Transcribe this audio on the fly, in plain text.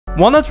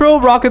Wanna throw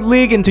Rocket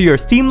League into your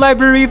Steam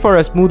library for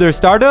a smoother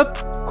startup?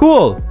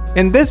 Cool!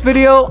 In this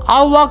video,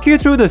 I'll walk you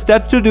through the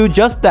steps to do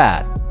just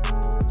that.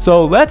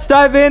 So let's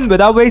dive in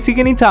without wasting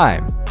any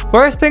time.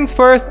 First things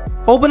first,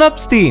 open up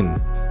Steam.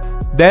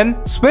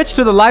 Then switch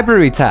to the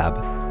Library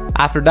tab.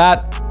 After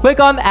that, click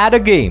on Add a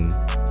Game.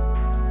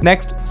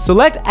 Next,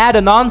 select Add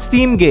a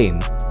non-Steam game.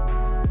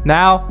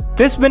 Now,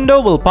 this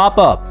window will pop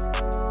up.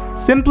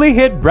 Simply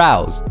hit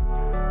Browse.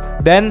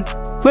 Then,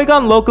 click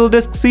on Local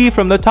Disk C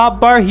from the top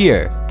bar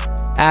here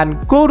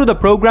and go to the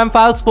Program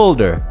Files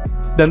folder.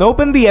 Then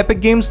open the Epic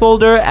Games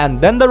folder and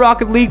then the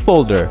Rocket League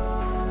folder.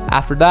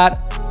 After that,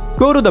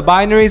 go to the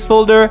Binaries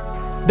folder,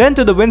 then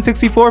to the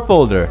Win64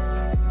 folder.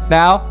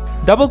 Now,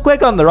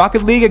 double-click on the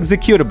Rocket League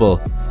executable.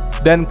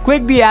 Then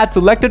click the Add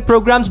Selected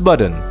Programs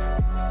button.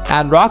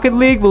 And Rocket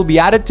League will be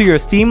added to your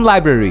Steam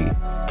library.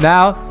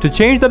 Now, to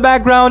change the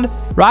background,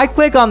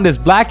 right-click on this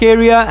black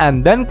area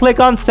and then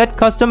click on Set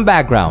Custom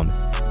Background.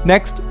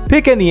 Next,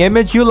 pick any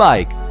image you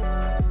like.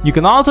 You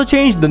can also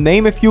change the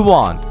name if you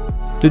want.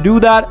 To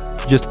do that,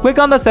 just click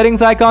on the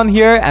settings icon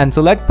here and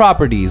select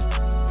Properties.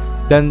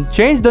 Then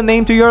change the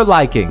name to your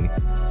liking.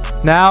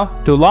 Now,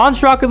 to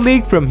launch Rocket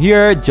League from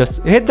here,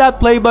 just hit that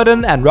play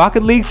button and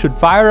Rocket League should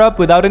fire up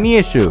without any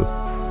issue.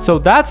 So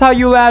that's how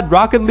you add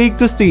Rocket League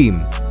to Steam.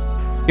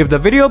 If the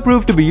video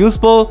proved to be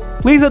useful,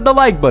 please hit the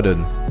like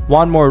button.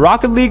 Want more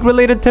Rocket League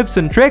related tips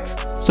and tricks?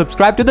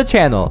 Subscribe to the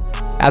channel.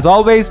 As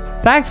always,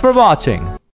 thanks for watching.